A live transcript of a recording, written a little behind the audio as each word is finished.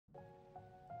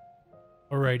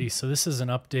Alrighty, so this is an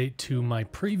update to my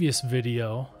previous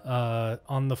video.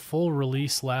 On the full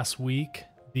release last week,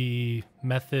 the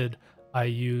method I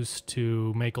used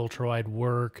to make Ultrawide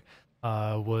work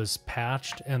was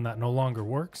patched, and that no longer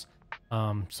works.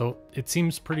 So it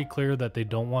seems pretty clear that they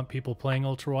don't want people playing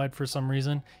Ultrawide for some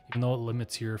reason, even though it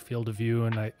limits your field of view,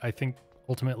 and I think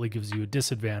ultimately gives you a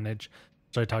disadvantage,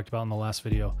 which I talked about in the last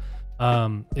video.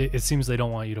 It seems they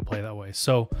don't want you to play that way.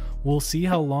 So we'll see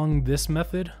how long this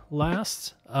method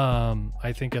lasts.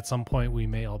 I think at some point we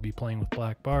may all be playing with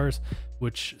black bars,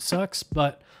 which sucks,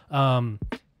 but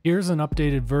here's an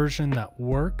updated version that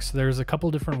works. There's a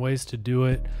couple different ways to do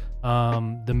it.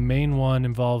 The main one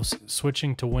involves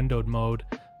switching to windowed mode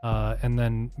and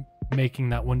then making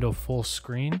that window full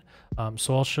screen.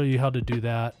 So I'll show you how to do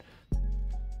that.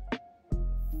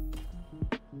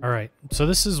 All right, so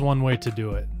this is one way to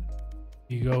do it.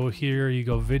 You go here, you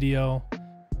go video,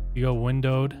 you go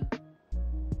windowed.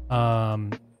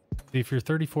 If you're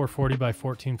 3440 by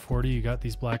 1440, you got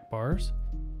these black bars.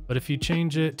 But if you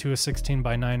change it to a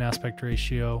 16:9 aspect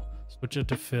ratio, switch it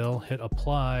to fill, hit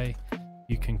apply,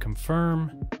 you can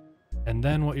confirm. And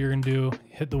then what you're gonna do,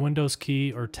 hit the Windows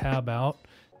key or tab out,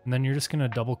 and then you're just gonna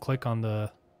double click on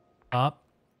the top.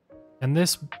 And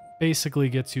this basically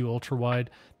gets you ultra-wide.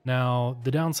 Now,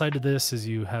 the downside to this is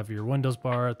you have your Windows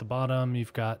bar at the bottom,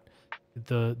 you've got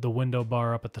the window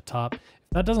bar up at the top. If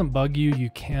that doesn't bug you, you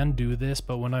can do this,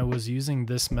 but when I was using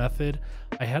this method,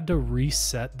 I had to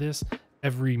reset this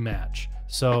every match.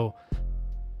 So,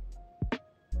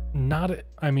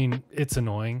 it's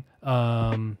annoying.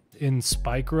 In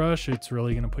Spike Rush, it's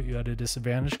really going to put you at a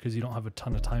disadvantage because you don't have a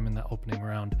ton of time in that opening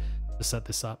round to set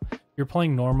this up. You're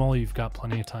playing normal, you've got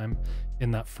plenty of time in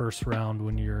that first round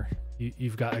when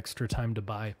you've got extra time to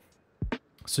buy.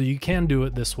 So you can do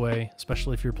it this way,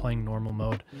 especially if you're playing normal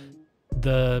mode.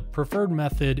 The preferred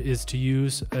method is to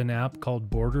use an app called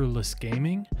Borderless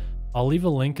Gaming. I'll leave a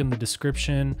link in the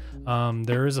description.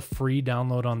 There is a free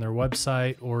download on their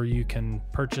website, or you can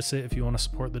purchase it if you want to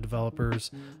support the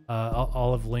developers.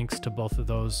 I'll have links to both of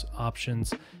those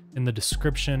options in the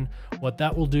description. What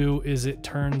that will do is it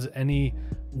turns any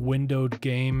windowed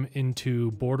game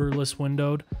into borderless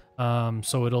windowed.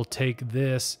 So it'll take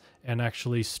this and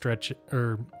actually stretch it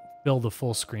or fill the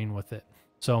full screen with it.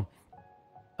 So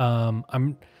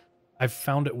I've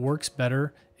found it works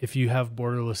better if you have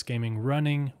Borderless Gaming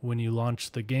running when you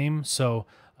launch the game. So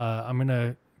I'm going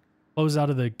to close out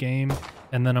of the game,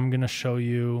 and then I'm going to show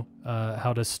you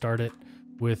how to start it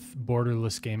with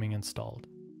Borderless Gaming installed.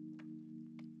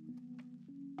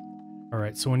 All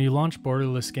right, so when you launch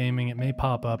Borderless Gaming, it may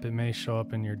pop up, it may show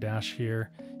up in your dash here.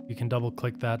 You can double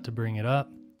click that to bring it up.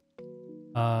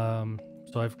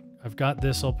 So I've got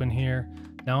this open here.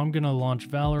 Now I'm going to launch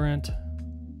Valorant.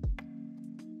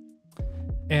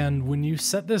 And when you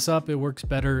set this up, it works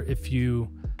better if you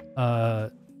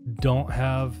don't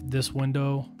have this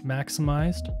window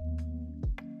maximized.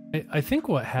 I think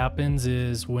what happens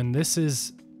is when this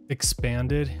is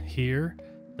expanded here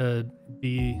to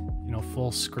be,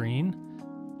 full screen,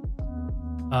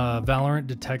 Valorant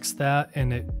detects that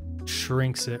and it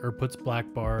shrinks it or puts black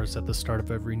bars at the start of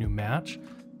every new match.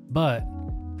 But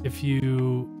if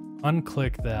you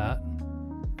unclick that,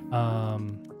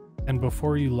 and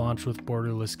before you launch with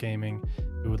Borderless Gaming,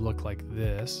 it would look like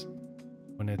this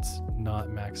when it's not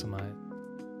maximized.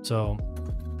 So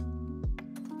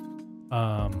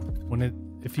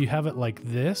if you have it like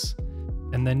this,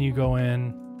 and then you go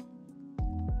in,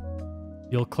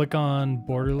 you'll click on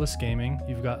Borderless Gaming.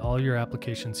 You've got all your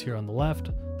applications here on the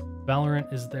left.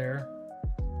 Valorant is there,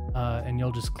 and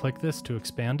you'll just click this to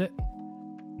expand it.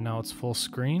 Now it's full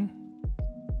screen,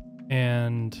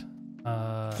 and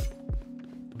we'll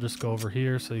just go over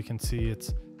here so you can see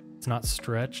it's not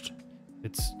stretched,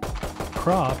 it's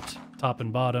cropped top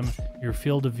and bottom. Your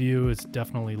field of view is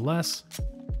definitely less,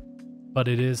 but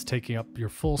it is taking up your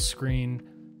full screen,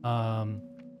 and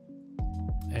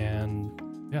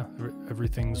yeah,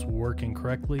 everything's working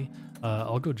correctly.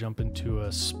 I'll go jump into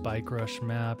a Spike Rush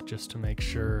map just to make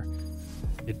sure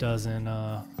it doesn't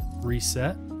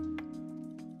reset.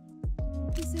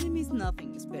 This enemy is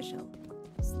nothing special.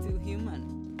 Still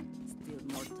human. Still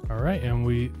mortal. All right, and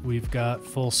we've got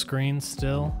full screen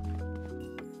still.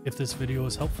 If this video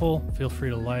was helpful, feel free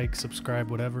to like, subscribe,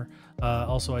 whatever.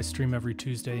 Also, I stream every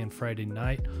Tuesday and Friday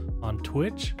night on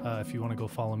Twitch. If you want to go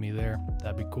follow me there,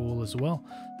 that'd be cool as well.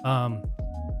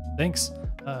 Thanks.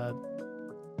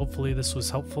 Hopefully this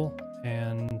was helpful,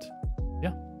 and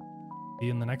yeah, see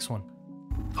you in the next one.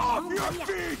 Off your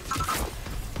feet!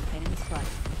 Enemy spot.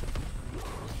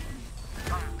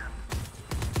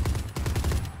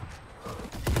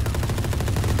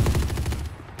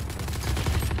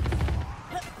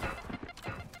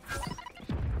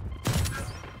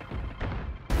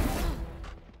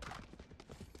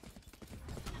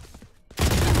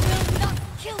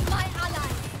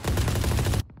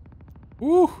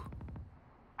 Ooh.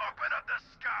 Open up the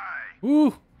sky.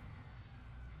 Ooh.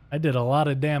 I did a lot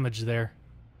of damage there.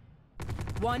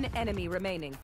 One enemy remaining.